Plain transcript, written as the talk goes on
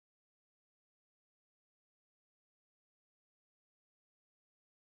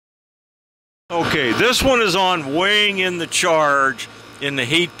Okay, this one is on weighing in the charge in the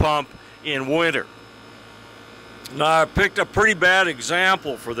heat pump in winter. Now I picked a pretty bad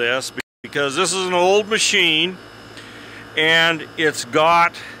example for this because this is an old machine and it's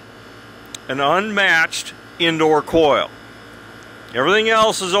got an unmatched indoor coil. Everything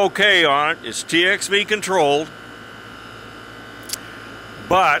else is okay on it. It's TXV controlled,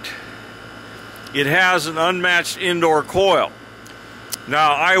 but it has an unmatched indoor coil.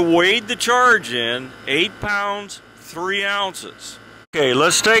 Now I weighed the charge in 8 pounds 3 ounces. Okay,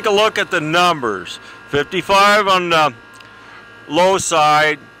 let's take a look at the numbers. 55 on the low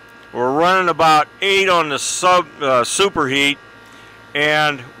side. We're running about 8 on the superheat,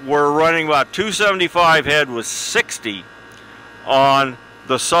 and we're running about 275 head with 60 on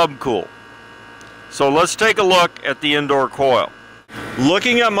the subcool. So let's take a look at the indoor coil.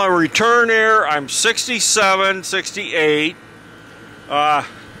 Looking at my return air, I'm 67, 68.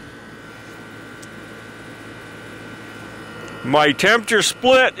 My temperature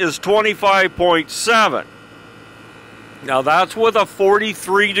split is 25.7. Now that's with a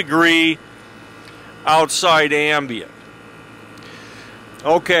 43 degree outside ambient.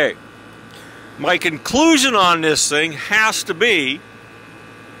 Okay, my conclusion on this thing has to be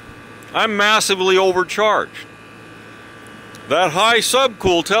I'm massively overcharged. That high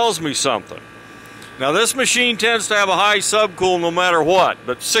subcool tells me something. Now this machine tends to have a high subcool no matter what,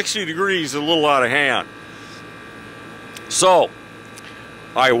 but 60 degrees is a little out of hand. So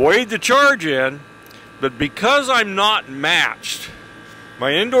I weighed the charge in, but because I'm not matched,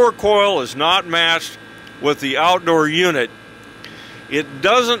 my indoor coil is not matched with the outdoor unit, it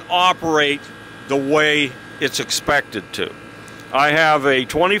doesn't operate the way it's expected to. I have a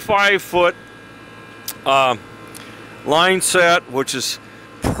 25-foot line set, which is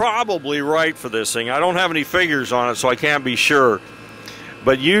probably right for this thing. I don't have any figures on it, so I can't be sure.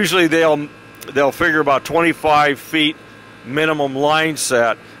 But usually they'll figure about 25 feet minimum line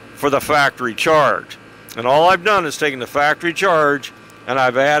set for the factory charge. And all I've done is taken the factory charge and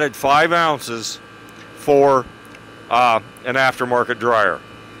I've added 5 ounces for an aftermarket dryer.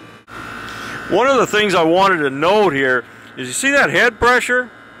 One of the things I wanted to note here is, you see that head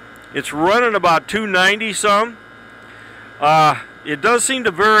pressure? It's running about 290 some. It does seem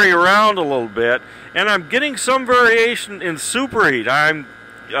to vary around a little bit, and I'm getting some variation in superheat. I'm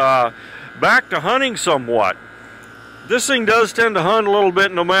back to hunting somewhat. This thing does tend to hunt a little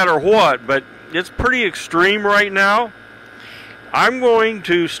bit no matter what, but it's pretty extreme right now. I'm going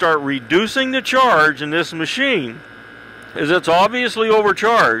to start reducing the charge in this machine, as it's obviously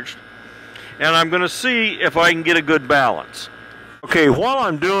overcharged, and I'm going to see if I can get a good balance. Okay, while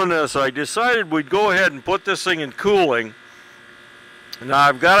I'm doing this, I decided we'd go ahead and put this thing in cooling. Now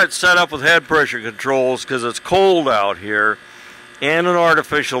I've got it set up with head pressure controls because it's cold out here, and an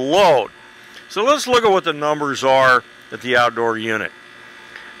artificial load. So let's look at what the numbers are at the outdoor unit.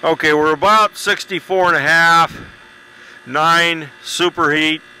 Okay, we're about 64.5, 9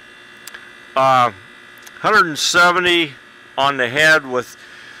 superheat, 170 on the head with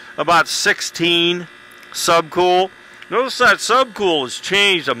about 16 subcool. Notice that subcool has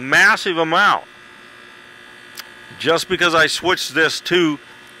changed a massive amount just because I switched this to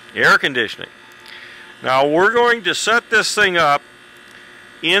air conditioning. Now we're going to set this thing up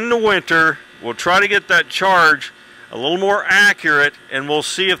in the winter. We'll try to get that charge a little more accurate, and we'll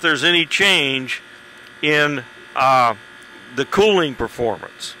see if there's any change in the cooling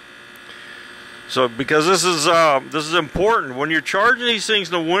performance. So because this is important, when you're charging these things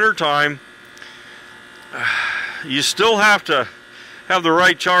in the wintertime, you still have to have the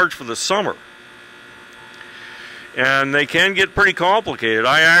right charge for the summer. And they can get pretty complicated.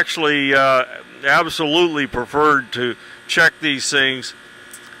 I actually absolutely preferred to check these things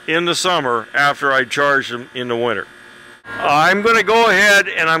in the summer after I charged them in the winter. I'm going to go ahead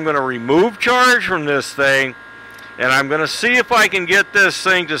and I'm going to remove charge from this thing, and I'm going to see if I can get this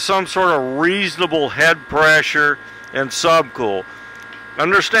thing to some sort of reasonable head pressure and subcool.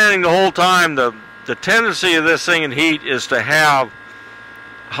 Understanding the whole time the tendency of this thing in heat is to have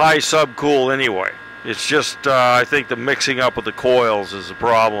high subcool anyway. It's just I think the mixing up with the coils is the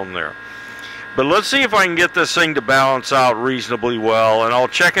problem there. But let's see if I can get this thing to balance out reasonably well, and I'll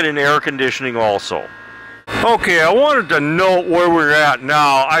check it in air conditioning also. Okay, I wanted to note where we're at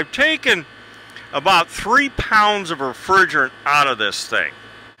now. I've taken about 3 pounds of refrigerant out of this thing.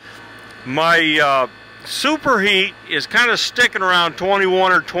 My superheat is kind of sticking around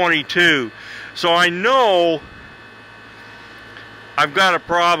 21 or 22, so I know I've got a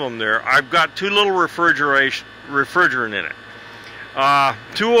problem there. I've got too little refrigerant in it.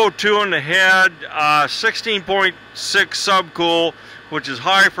 202 on the head, 16.6 subcool which is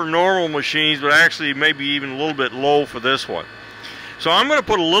high for normal machines, but actually maybe even a little bit low for this one. So I'm going to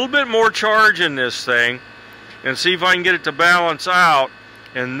put a little bit more charge in this thing and see if I can get it to balance out,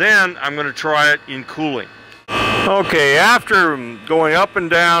 and then I'm going to try it in cooling. Okay, after going up and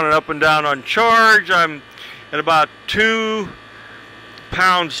down on charge, I'm at about 2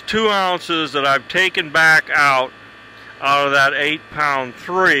 pounds 2 ounces that I've taken back out of that 8-pound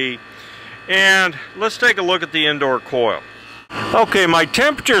 3. And let's take a look at the indoor coil. Okay, my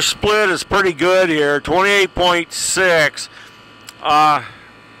temperature split is pretty good here, 28.6.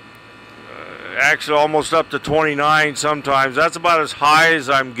 Actually almost up to 29 sometimes. That's about as high as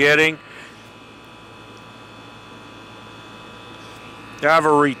I'm getting. I have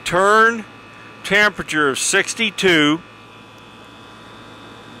a return temperature of 62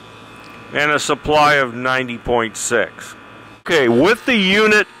 and a supply of 90.6. Okay, with the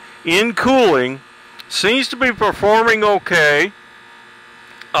unit in cooling, seems to be performing okay.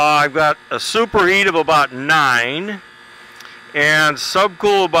 I've got a superheat of about 9 and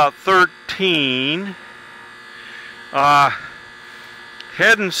subcool about 13. Head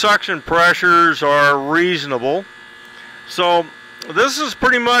and suction pressures are reasonable. So this is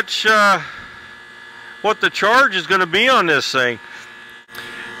pretty much what the charge is going to be on this thing.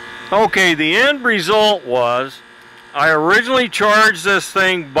 Okay, the end result was I originally charged this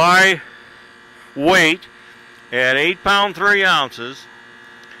thing by weight at 8-pound 3 ounces.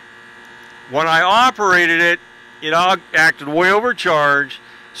 When I operated it, it acted way overcharged,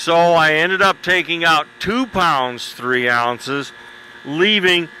 so I ended up taking out 2 pounds 3 ounces,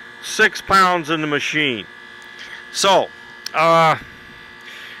 leaving 6 pounds in the machine. So I'm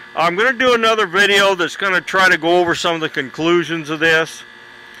going to do another video that's going to try to go over some of the conclusions of this,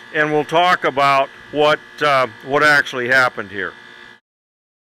 and we'll talk about what actually happened here.